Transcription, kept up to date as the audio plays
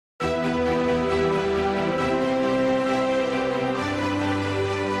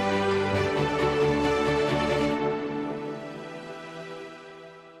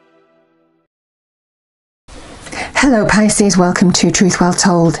Hello Pisces, welcome to Truth Well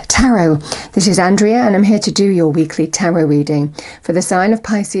Told Tarot. This is Andrea and I'm here to do your weekly tarot reading for the sign of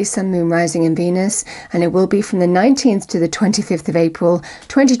Pisces, Sun, Moon, Rising and Venus, and it will be from the 19th to the 25th of April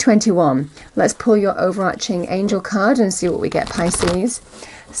 2021. Let's pull your overarching angel card and see what we get, Pisces.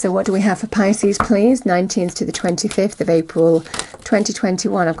 So what do we have for Pisces, please? 19th to the 25th of April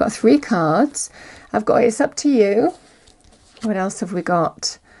 2021. I've got 3 cards. It's up to you. What else have we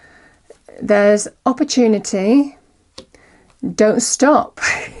got? There's opportunity. Don't stop.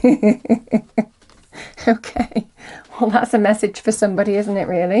 Okay, well that's a message for somebody, isn't it,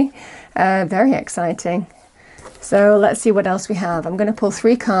 really? Very exciting. So let's see what else we have. I'm going to pull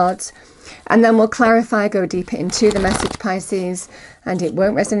 3 cards and then we'll clarify, go deeper into the message, Pisces, and it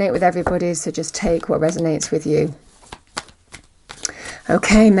won't resonate with everybody, so just take what resonates with you.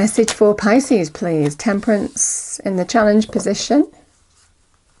 Okay, message for Pisces, please. Temperance in the challenge position.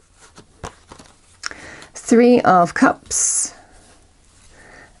 3 of Cups,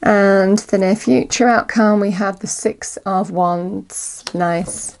 and the near future outcome we have the 6 of Wands.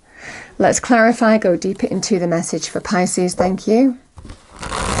 Nice. Let's clarify, go deeper into the message for Pisces. Thank you.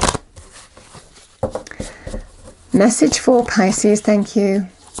 Message for Pisces, thank you,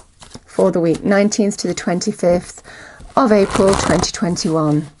 for the week 19th to the 25th of April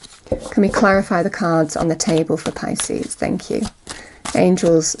 2021. Can we clarify the cards on the table for Pisces? Thank you.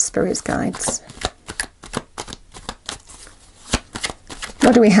 Angels, spirits, guides.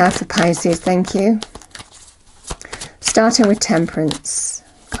 What do we have for Pisces? Thank you. Starting with Temperance,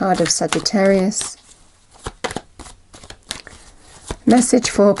 card of Sagittarius. Message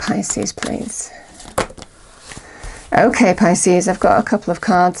for Pisces, please. Okay, Pisces, I've got a couple of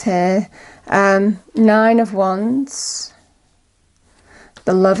cards here. 9 of Wands,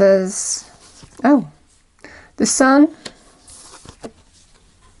 the Lovers, the Sun,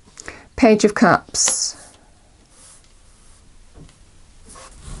 Page of Cups,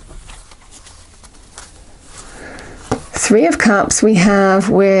 3 of Cups we have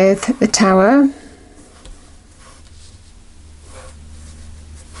with the Tower,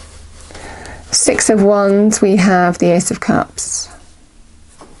 6 of Wands we have the Ace of Cups.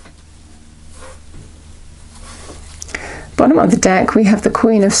 Bottom of the deck we have the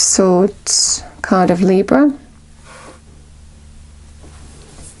Queen of Swords, card of Libra.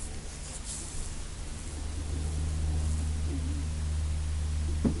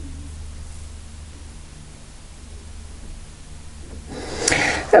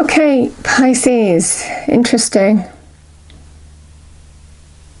 Okay, Pisces, interesting.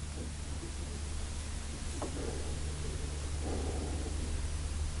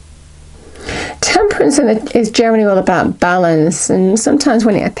 Temperance is generally all about balance, and sometimes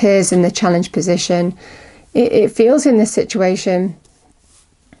when it appears in the challenge position, it feels in this situation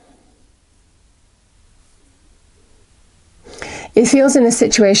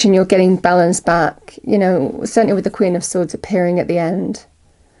you're getting balance back, you know, certainly with the Queen of Swords appearing at the end.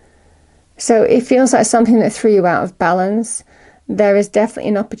 So it feels like something that threw you out of balance. There is definitely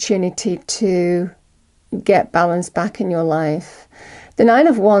an opportunity to get balance back in your life. The 9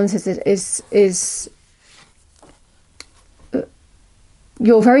 of Wands is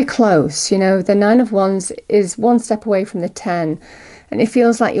you're very close, you know. The 9 of Wands is 1 step away from the 10, and it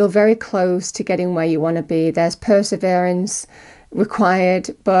feels like you're very close to getting where you want to be. There's perseverance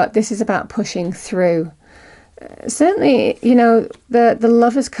required, but this is about pushing through. Certainly, you know, the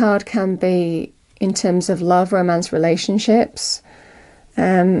Lovers card can be in terms of love, romance, relationships.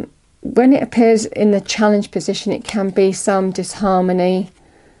 When it appears in the challenge position, it can be some disharmony.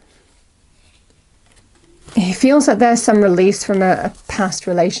 It feels like there's some release from a past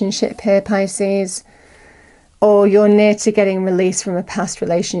relationship here, Pisces, or you're near to getting release from a past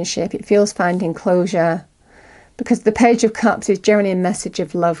relationship. It feels finding closure, because the Page of Cups is generally a message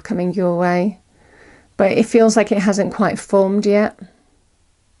of love coming your way, but it feels like it hasn't quite formed yet.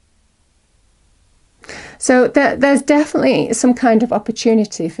 So there's definitely some kind of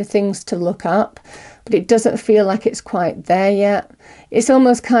opportunity for things to look up, but it doesn't feel like it's quite there yet. It's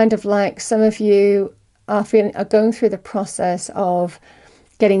almost kind of like some of you are going through the process of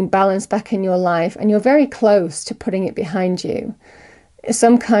getting balance back in your life, and you're very close to putting it behind you.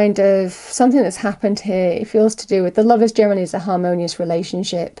 Something that's happened here, it feels to do with the Lovers generally is a harmonious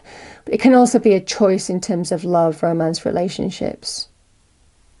relationship, but it can also be a choice in terms of love, romance, relationships.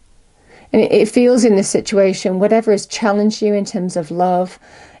 And it feels in this situation, whatever has challenged you in terms of love,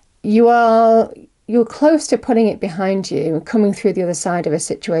 you're close to putting it behind you and coming through the other side of a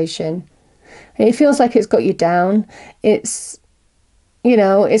situation. And it feels like it's got you down. It's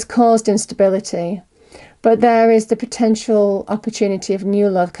caused instability. But there is the potential opportunity of new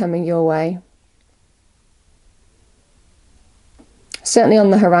love coming your way. certainly on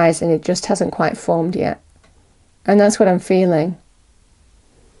the horizon. It just hasn't quite formed yet. And that's what I'm feeling.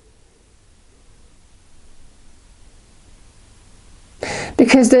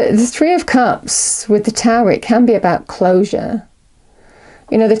 Because the Three of Cups with the Tower, it can be about closure.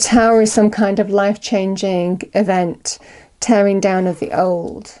 You know, the Tower is some kind of life-changing event, tearing down of the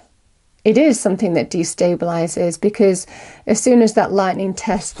old. It is something that destabilizes, because as soon as that lightning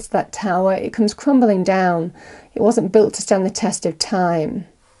tests that tower, it comes crumbling down. It wasn't built to stand the test of time.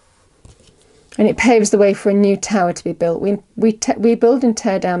 And it paves the way for a new tower to be built. We build and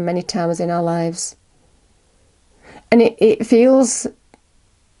tear down many towers in our lives. And it feels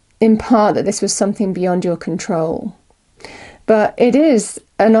in part that this was something beyond your control. But it is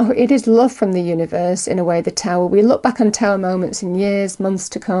love from the universe, in a way, the Tower. We look back on Tower moments in years, months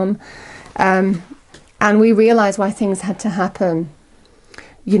to come, and we realise why things had to happen,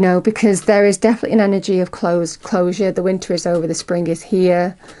 you know, because there is definitely an energy of closure. The winter is over, the spring is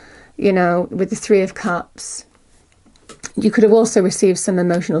here, you know, with the Three of Cups. You could have also received some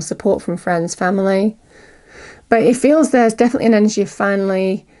emotional support from friends, family. But it feels there's definitely an energy of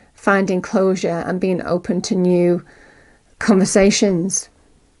finally finding closure and being open to new conversations.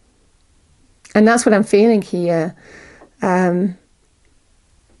 And that's what I'm feeling here.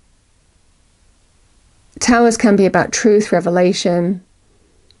 Towers can be about truth, revelation,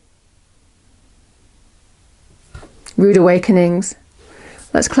 rude awakenings.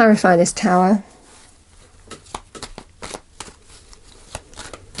 Let's clarify this Tower.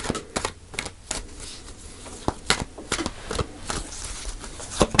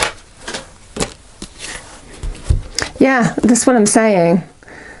 Yeah, that's what I'm saying.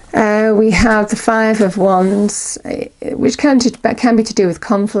 We have the Five of Wands, which can be to do with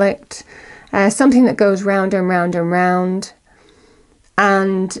conflict, something that goes round and round and round.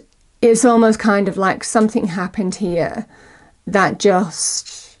 And it's almost kind of like something happened here that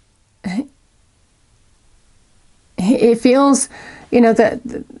just... It feels, you know, that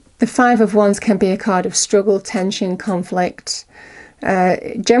the Five of Wands can be a card of struggle, tension, conflict.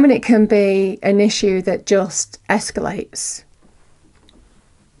 Generally, it can be an issue that just escalates.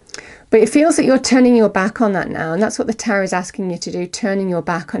 But it feels that you're turning your back on that now. And that's what the Tower is asking you to do, turning your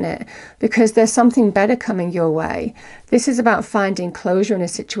back on it. Because there's something better coming your way. This is about finding closure in a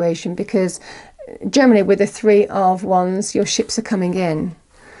situation. Because generally, with the Three of Wands, your ships are coming in.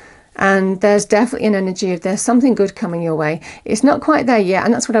 And there's definitely an energy of there's something good coming your way. It's not quite there yet.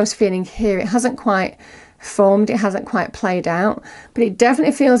 And that's what I was feeling here. It hasn't quite formed, it hasn't quite played out, but it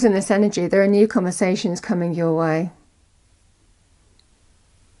definitely feels in this energy there are new conversations coming your way.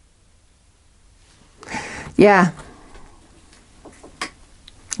 Yeah,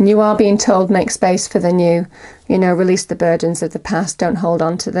 you are being told make space for the new, you know, release the burdens of the past, don't hold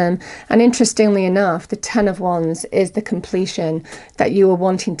on to them. And interestingly enough, the Ten of Wands is the completion that you were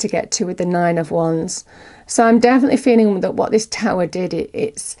wanting to get to with the Nine of Wands. So I'm definitely feeling that what this Tower did,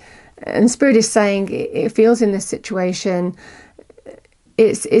 and Spirit is saying it feels in this situation,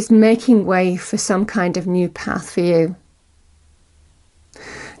 it's making way for some kind of new path for you.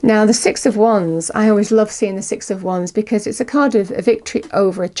 Now, the Six of Wands, I always love seeing the Six of Wands because it's a card of a victory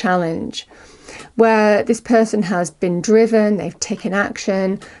over a challenge, where this person has been driven, they've taken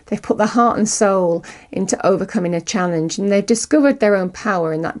action, they've put their heart and soul into overcoming a challenge, and they've discovered their own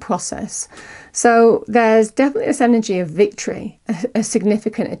power in that process. So there's definitely this energy of victory, a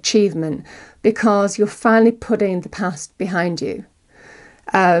significant achievement, because you're finally putting the past behind you.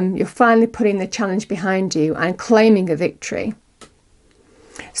 You're finally putting the challenge behind you and claiming a victory.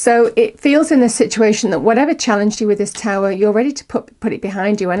 So it feels in this situation that whatever challenged you with this Tower, you're ready to put it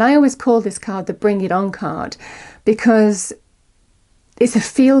behind you. And I always call this card the Bring It On card, because it's a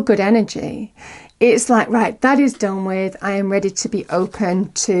feel-good energy. It's like, right, that is done with. I am ready to be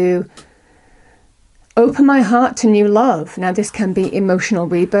open my heart to new love. Now, this can be emotional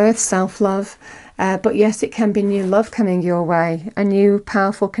rebirth, self-love, but yes, it can be new love coming your way. A new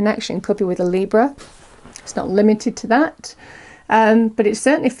powerful connection, could be with a Libra. It's not limited to that. But it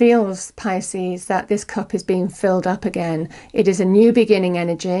certainly feels, Pisces, that this cup is being filled up again. It is a new beginning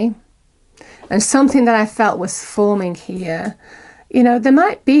energy. And something that I felt was forming here. You know, there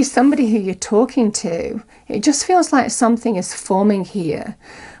might be somebody who you're talking to. It just feels like something is forming here.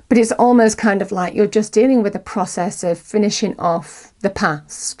 But it's almost kind of like you're just dealing with the process of finishing off the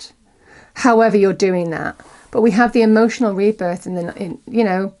past. However you're doing that. But we have the emotional rebirth and then, you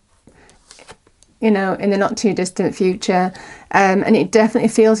know, you know, in the not too distant future. And it definitely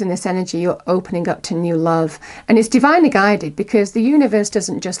feels in this energy you're opening up to new love. And it's divinely guided, because the universe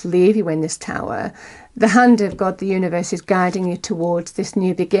doesn't just leave you in this tower. The hand of God, the universe, is guiding you towards this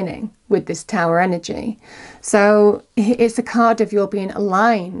new beginning with this tower energy. So it's a card of your being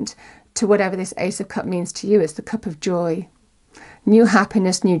aligned to whatever this Ace of Cups means to you. It's the cup of joy. New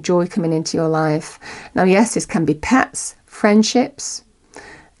happiness, new joy coming into your life. Now, yes, this can be pets, friendships,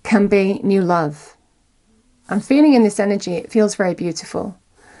 can be new love. I'm feeling in this energy, it feels very beautiful,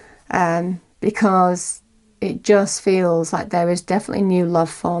 because it just feels like there is definitely new love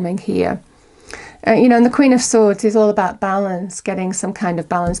forming here. You know, and the Queen of Swords is all about balance, getting some kind of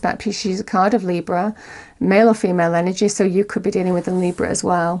balance back, because she's a card of Libra, male or female energy, so you could be dealing with a Libra as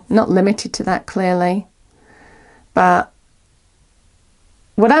well. Not limited to that, clearly. But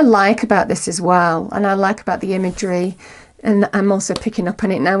what I like about this as well, and I like about the imagery, and I'm also picking up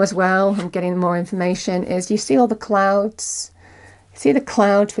on it now as well, I'm getting more information, is you see all the clouds. You see the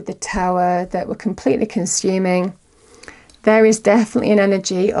clouds with the tower that were completely consuming. There is definitely an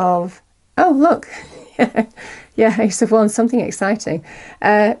energy of, oh, look, yeah, Ace of Wands, something exciting.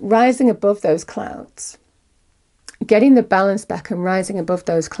 Rising above those clouds. Getting the balance back and rising above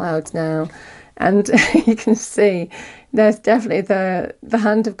those clouds now. And you can see there's definitely the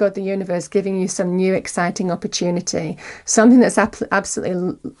hand of God, the universe, giving you some new exciting opportunity. Something that's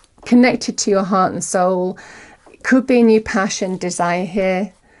absolutely connected to your heart and soul. It could be a new passion, desire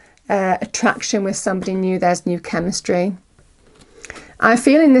here. Attraction with somebody new, there's new chemistry. I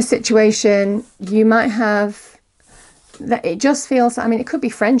feel in this situation, you might have, that it just feels, I mean, it could be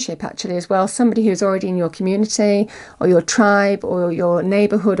friendship actually as well. Somebody who's already in your community or your tribe or your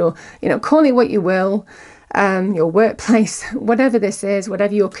neighborhood, or, you know, call it what you will, your workplace, whatever this is,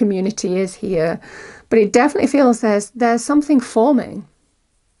 whatever your community is here. But it definitely feels there's something forming.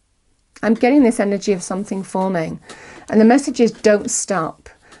 I'm getting this energy of something forming. And the message is don't stop,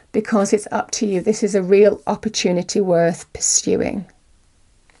 because it's up to you. This is a real opportunity worth pursuing.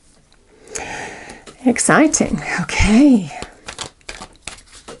 Exciting. Okay.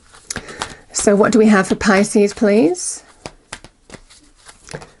 So what do we have for Pisces, please?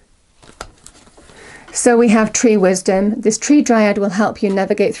 So we have Tree Wisdom. This tree dryad will help you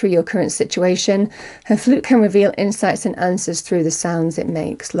navigate through your current situation. Her flute can reveal insights and answers through the sounds it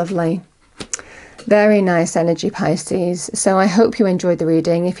makes. Lovely. Very nice energy, Pisces. So I hope you enjoyed the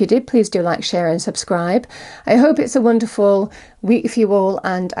reading. If you did, please do like, share and subscribe. I hope it's a wonderful week for you all,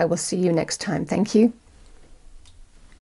 and I will see you next time. Thank you.